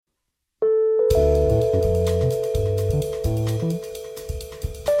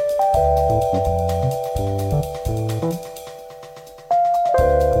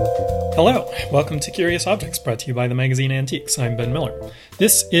Hello, welcome to Curious Objects, brought to you by the magazine Antiques. I'm Ben Miller.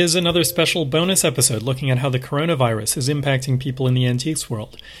 This is another special bonus episode looking at how the coronavirus is impacting people in the antiques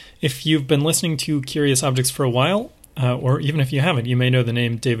world. If you've been listening to Curious Objects for a while, or even if you haven't, you may know the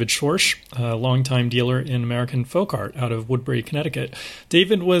name David Schorsch, a longtime dealer in American folk art out of Woodbury, Connecticut.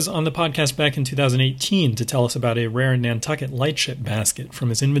 David was on the podcast back in 2018 to tell us about a rare Nantucket lightship basket from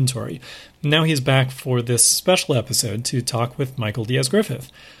his inventory. Now he's back for this special episode to talk with Michael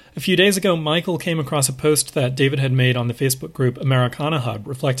Diaz-Griffith. A few days ago, Michael came across a post that David had made on the Facebook group Americana Hub,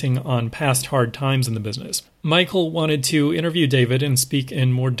 reflecting on past hard times in the business. Michael wanted to interview David and speak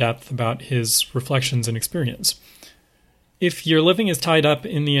in more depth about his reflections and experience. If your living is tied up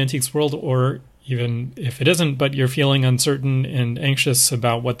in the antiques world, or even if it isn't, but you're feeling uncertain and anxious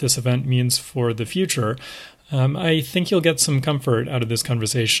about what this event means for the future, I think you'll get some comfort out of this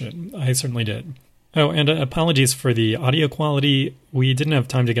conversation. I certainly did. Oh, and apologies for the audio quality. We didn't have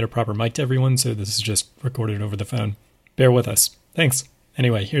time to get a proper mic to everyone, so this is just recorded over the phone. Bear with us. Thanks.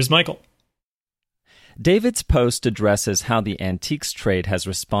 Anyway, here's Michael. David's post addresses how the antiques trade has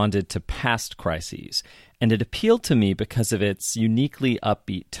responded to past crises, and it appealed to me because of its uniquely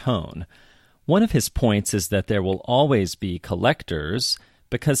upbeat tone. One of his points is that there will always be collectors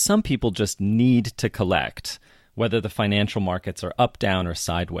because some people just need to collect, whether the financial markets are up, down, or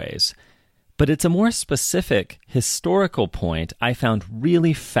sideways. But it's a more specific, historical point I found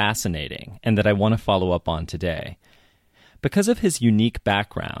really fascinating and that I want to follow up on today. Because of his unique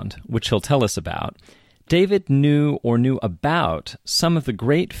background, which he'll tell us about, David knew about some of the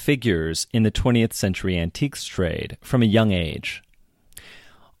great figures in the 20th century antiques trade from a young age.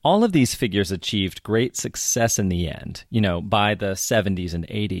 All of these figures achieved great success in the end, by the 70s and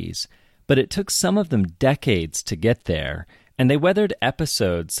 80s, but it took some of them decades to get there, and they weathered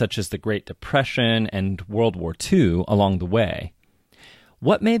episodes such as the Great Depression and World War II along the way.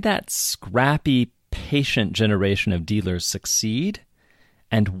 What made that scrappy, patient generation of dealers succeed?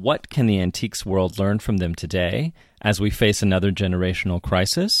 And what can the antiques world learn from them today as we face another generational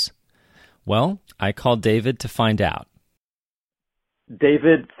crisis? Well, I called David to find out.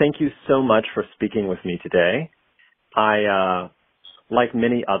 David, thank you so much for speaking with me today. I, like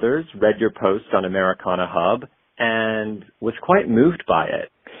many others, read your post on Americana Hub and was quite moved by it.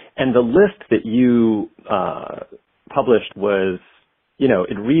 And the list that you published was,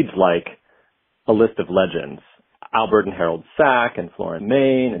 it reads like a list of legends. Albert and Harold Sack and Florence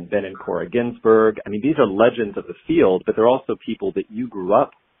Maine and Ben and Cora Ginsburg. I mean, these are legends of the field, but they're also people that you grew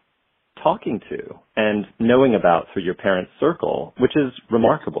up talking to and knowing about through your parents' circle, which is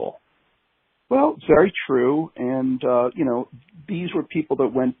remarkable. Well, very true. And, these were people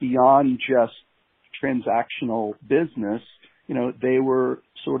that went beyond just transactional business. They were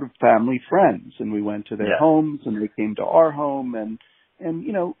sort of family friends, and we went to their homes and they came to our home, and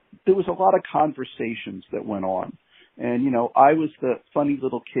there was a lot of conversations that went on. And, I was the funny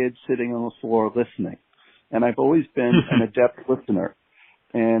little kid sitting on the floor listening, and I've always been an adept listener.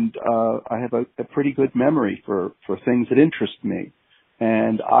 And I have a pretty good memory for things that interest me.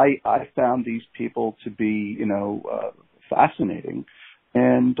 And I found these people to be, fascinating.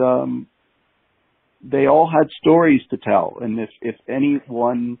 And they all had stories to tell. And if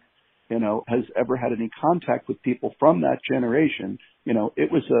anyone, has ever had any contact with people from that generation,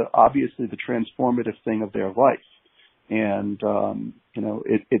 it was obviously the transformative thing of their life. And,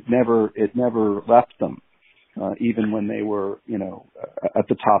 it never left them, even when they were, at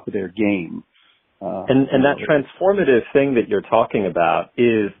the top of their game. And that transformative thing that you're talking about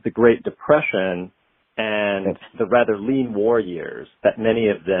is the Great Depression and the rather lean war years that many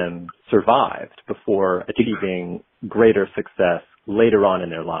of them survived before achieving greater success later on in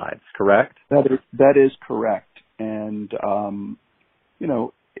their lives, correct? That is correct. And,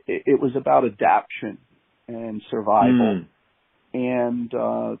 it was about adaptation and survival and,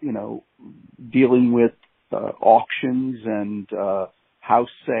 dealing with auctions and house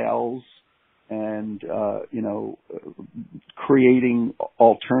sales and, creating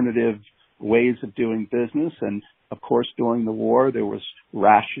alternative ways of doing business. And, of course, during the war, there was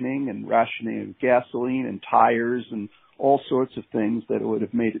rationing of gasoline and tires and all sorts of things that would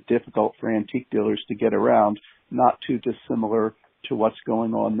have made it difficult for antique dealers to get around, not too dissimilar to what's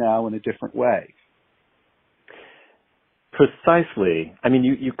going on now in a different way. Precisely. I mean,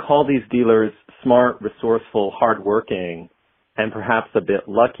 you call these dealers smart, resourceful, hardworking, and perhaps a bit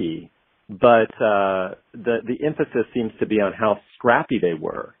lucky, but the emphasis seems to be on how scrappy they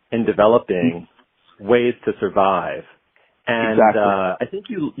were in developing ways to survive. And exactly. I think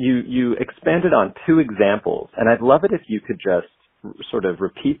you expanded on two examples, and I'd love it if you could just sort of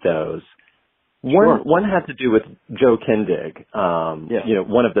repeat those. One had to do with Joe Kindig, Yes.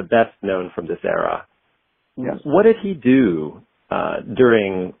 one of the best known from this era. Yes. What did he do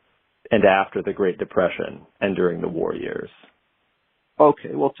during and after the Great Depression and during the war years?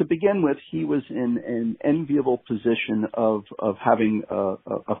 Okay. Well, to begin with, he was in an enviable position of having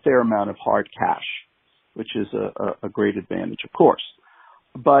a fair amount of hard cash, which is a great advantage, of course.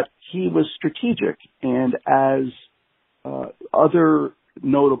 But he was strategic, and as other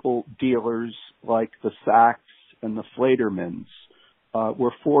notable dealers like the Sachs and the Flatermans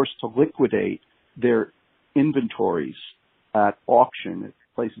were forced to liquidate their inventories at auction at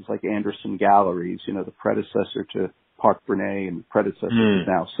places like Anderson Galleries, the predecessor to Park Bernay and predecessor to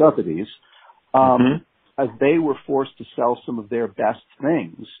now Sotheby's, as they were forced to sell some of their best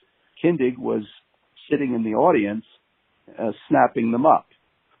things, Kindig was sitting in the audience snapping them up.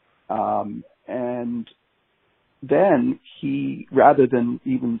 And then he, rather than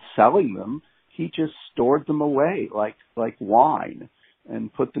even selling them, he just stored them away like wine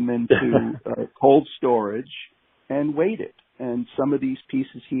and put them into cold storage and waited. And some of these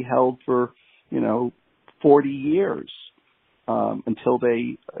pieces he held for, 40 years until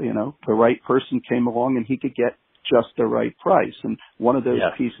the right person came along and he could get just the right price. And one of those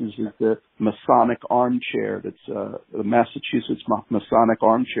pieces is the Masonic armchair. That's the Massachusetts Masonic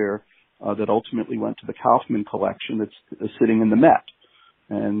armchair that ultimately went to the Kaufman collection that's sitting in the Met.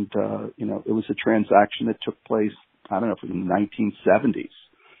 And, it was a transaction that took place, I don't know, in the 1970s.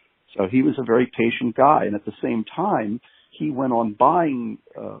 So he was a very patient guy. And at the same time, he went on buying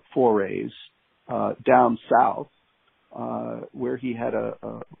forays down south where he had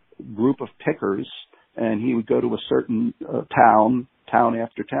a group of pickers, and he would go to a certain town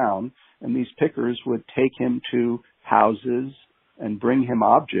after town, and these pickers would take him to houses and bring him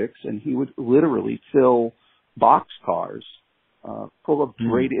objects, and he would literally fill boxcars full of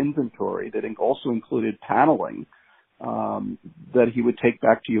great inventory that also included paneling that he would take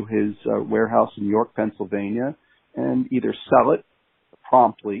back to his warehouse in York, Pennsylvania, and either sell it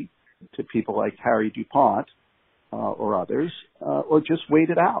promptly to people like Harry DuPont or others, or just wait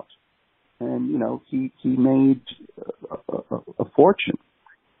it out. And, he made a fortune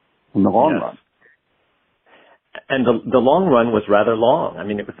in the long run. And the long run was rather long. I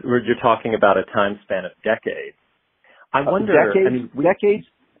mean, you're talking about a time span of decades. I wonder...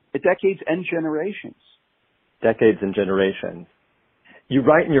 Decades and generations. Decades and generations. You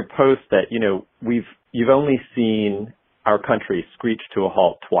write in your post that, you've only seen our country screech to a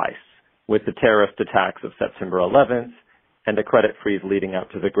halt twice, with the terrorist attacks of September 11th and the credit freeze leading up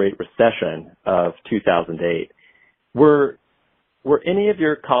to the Great Recession of 2008. Were any of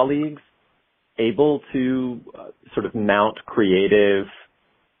your colleagues able to sort of mount creative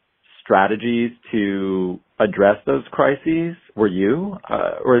strategies to address those crises? Were you?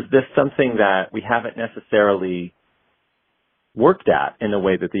 Or is this something that we haven't necessarily worked at in the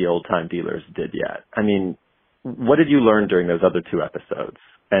way that the old-time dealers did yet? I mean, what did you learn during those other two episodes?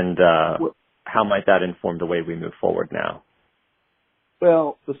 And how might that inform the way we move forward now?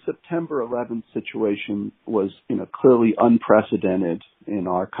 Well, the September 11th situation was, clearly unprecedented in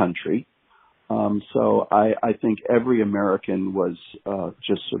our country. So I think every American was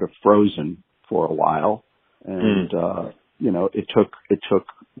just sort of frozen for a while, and it took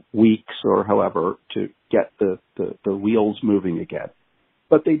weeks or however to get the wheels moving again.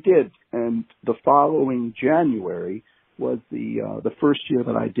 But they did, and the following January was the first year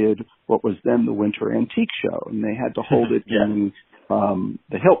that I did what was then the Winter Antique Show, and they had to hold it in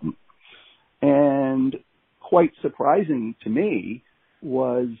the Hilton. And quite surprising to me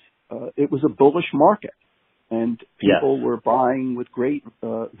was it was a bullish market, and people were buying with great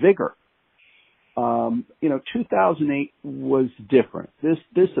vigor. 2008 was different.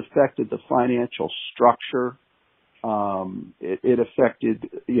 This affected the financial structure. It affected,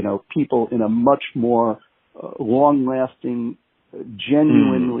 people in a much more long-lasting,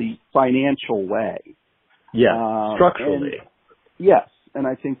 genuinely financial way. Yeah, structurally. Yes, and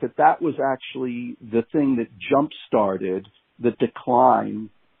I think that was actually the thing that jump-started the decline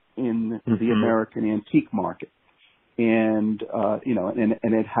in the American antique market. And,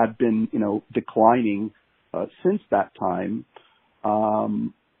 and it had been, declining since that time.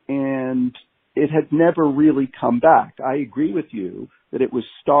 And it had never really come back. I agree with you that it was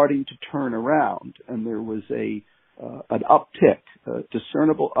starting to turn around, and there was an uptick, a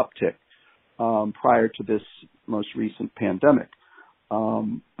discernible uptick, prior to this most recent pandemic.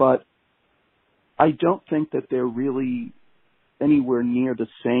 But I don't think that they're really anywhere near the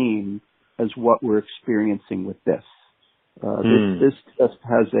same as what we're experiencing with this. This just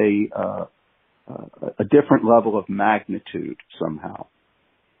has a different level of magnitude somehow.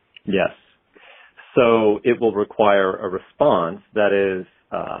 Yes. So it will require a response that is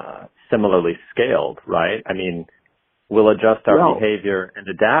similarly scaled, right? I mean, we'll adjust our behavior and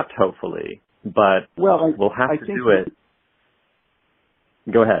adapt, hopefully, but we'll have to do it.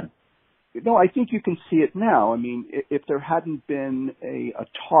 Go ahead. No, I think you can see it now. I mean, if there hadn't been a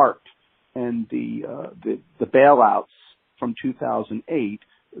TARP and the bailouts from 2008,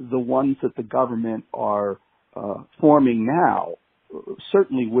 the ones that the government are forming now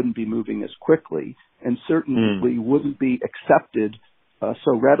certainly wouldn't be moving as quickly, and certainly wouldn't be accepted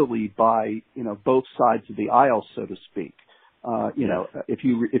so readily by both sides of the aisle, so to speak. If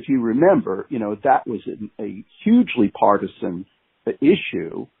you remember, that was a hugely partisan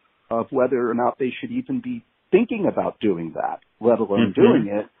issue of whether or not they should even be thinking about doing that, let alone doing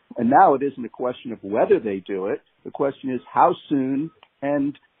it. And now it isn't a question of whether they do it. The question is how soon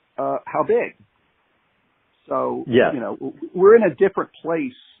and how big. So, we're in a different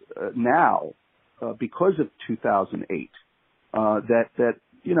place now because of 2008 that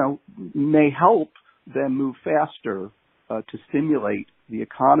may help them move faster to stimulate the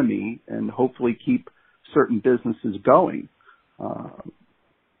economy and hopefully keep certain businesses going. The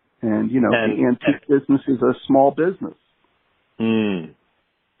antique business is a small business. No,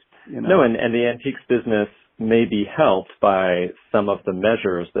 and the antiques business may be helped by some of the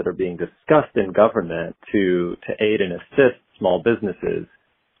measures that are being discussed in government to aid and assist small businesses.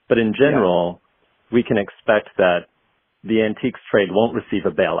 But in general, we can expect that the antiques trade won't receive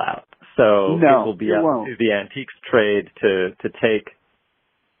a bailout. So it will be up to the antiques trade to take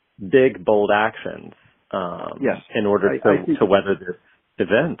big, bold actions in order to weather this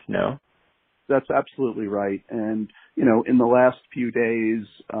event, no? That's absolutely right. And, in the last few days,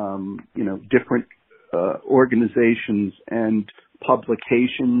 different organizations and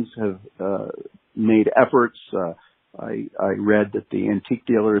publications have made efforts. I read that the Antique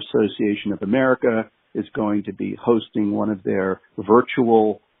Dealer Association of America is going to be hosting one of their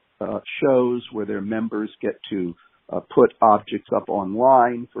virtual shows where their members get to put objects up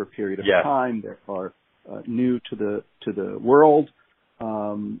online for a period of time that are new to the world.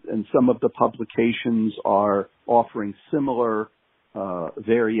 And some of the publications are offering similar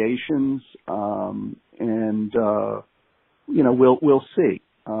variations, we'll see.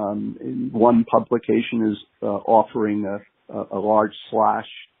 One publication is offering a large slash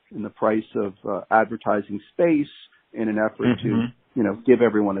in the price of advertising space in an effort to give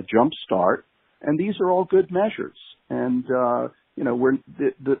everyone a jump start. And these are all good measures. And the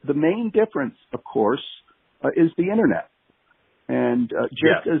main difference, of course, is the internet. And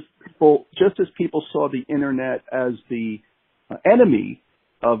just as people saw the internet as the enemy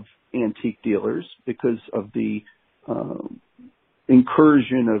of antique dealers because of the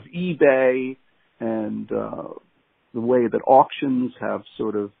incursion of eBay and the way that auctions have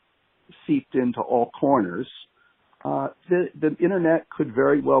sort of seeped into all corners, the internet could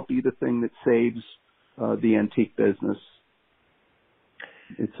very well be the thing that saves the antique business.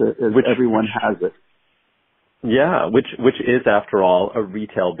 Which everyone has it. Yeah, which is, after all, a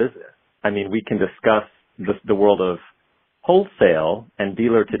retail business. I mean, we can discuss the world of wholesale and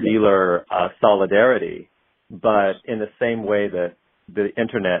dealer-to-dealer solidarity, but in the same way that the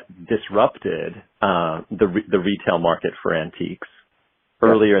internet disrupted the retail market for antiques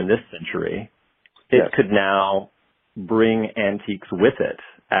earlier in this century, it could now bring antiques with it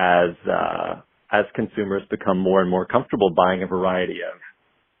as consumers become more and more comfortable buying a variety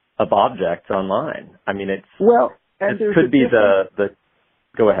of objects online. I mean, it could be the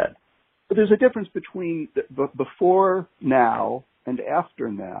go ahead. But there's a difference between before now and after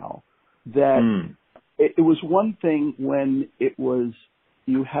now that it was one thing when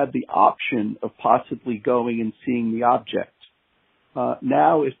you had the option of possibly going and seeing the object.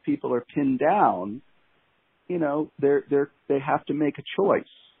 Now, if people are pinned down, they have to make a choice.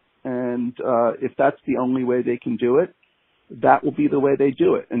 And if that's the only way they can do it, that will be the way they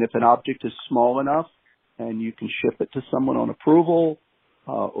do it. And if an object is small enough and you can ship it to someone on approval,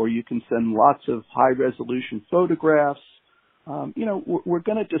 or you can send lots of high-resolution photographs, we're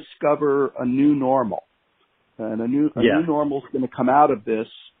going to discover a new normal. And a new normal is going to come out of this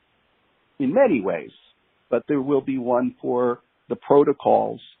in many ways, but there will be one for the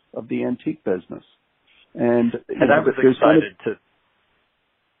protocols of the antique business. And I was excited to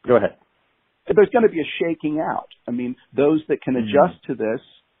go ahead. There's going to be a shaking out. I mean, those that can adjust to this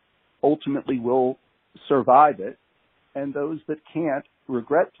ultimately will survive it, and those that can't,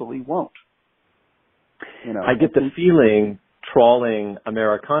 regretfully, won't. I get the feeling, trawling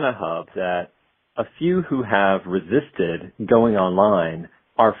Americana Hub, that a few who have resisted going online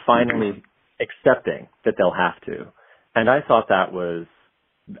are finally accepting that they'll have to. And I thought that was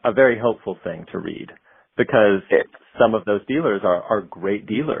a very hopeful thing to read, because some of those dealers are great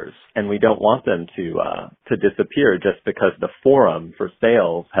dealers, and we don't want them to disappear just because the forum for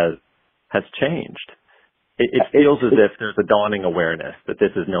sales has changed. It feels as if there's a dawning awareness that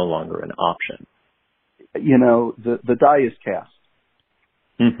this is no longer an option. You know, the die is cast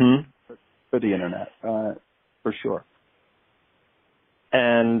Mm-hmm. for the internet, for sure.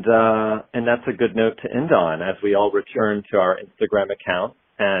 And that's a good note to end on as we all return to our Instagram account.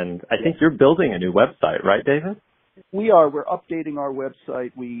 And I think you're building a new website, right, David? We're updating our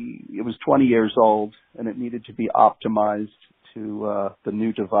website. It was 20 years old, and it needed to be optimized to the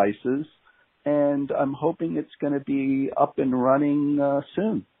new devices. And I'm hoping it's going to be up and running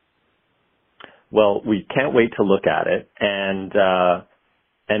soon. Well, we can't wait to look at it. And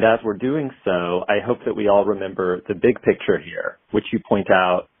as we're doing so, I hope that we all remember the big picture here, which you point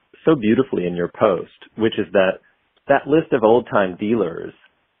out so beautifully in your post, which is that list of old-time dealers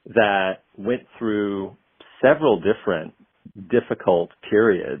that went through several different difficult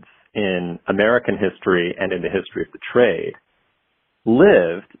periods in American history and in the history of the trade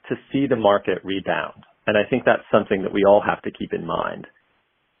lived to see the market rebound. And I think that's something that we all have to keep in mind.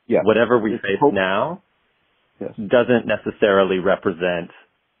 Yeah. Whatever we face now doesn't necessarily represent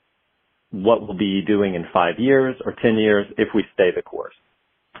what we'll be doing in 5 years or 10 years if we stay the course.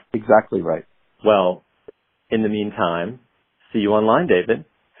 Exactly right. Well, in the meantime, see you online, David.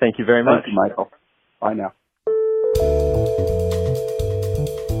 Thank you very much. Thank you, Michael. Bye now.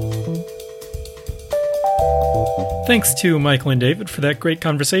 Thanks to Michael and David for that great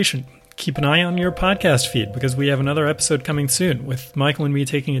conversation. Keep an eye on your podcast feed because we have another episode coming soon with Michael and me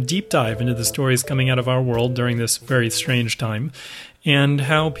taking a deep dive into the stories coming out of our world during this very strange time and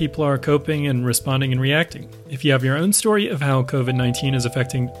how people are coping and responding and reacting. If you have your own story of how COVID-19 is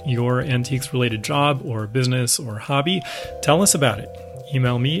affecting your antiques-related job or business or hobby, tell us about it.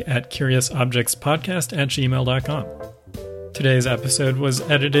 Email me at curiousobjectspodcast@gmail.com. Today's episode was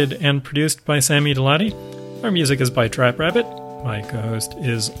edited and produced by Sammy Delati. Our music is by Trap Rabbit. My co-host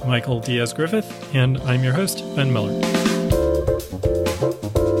is Michael Diaz-Griffith, and I'm your host, Ben Miller.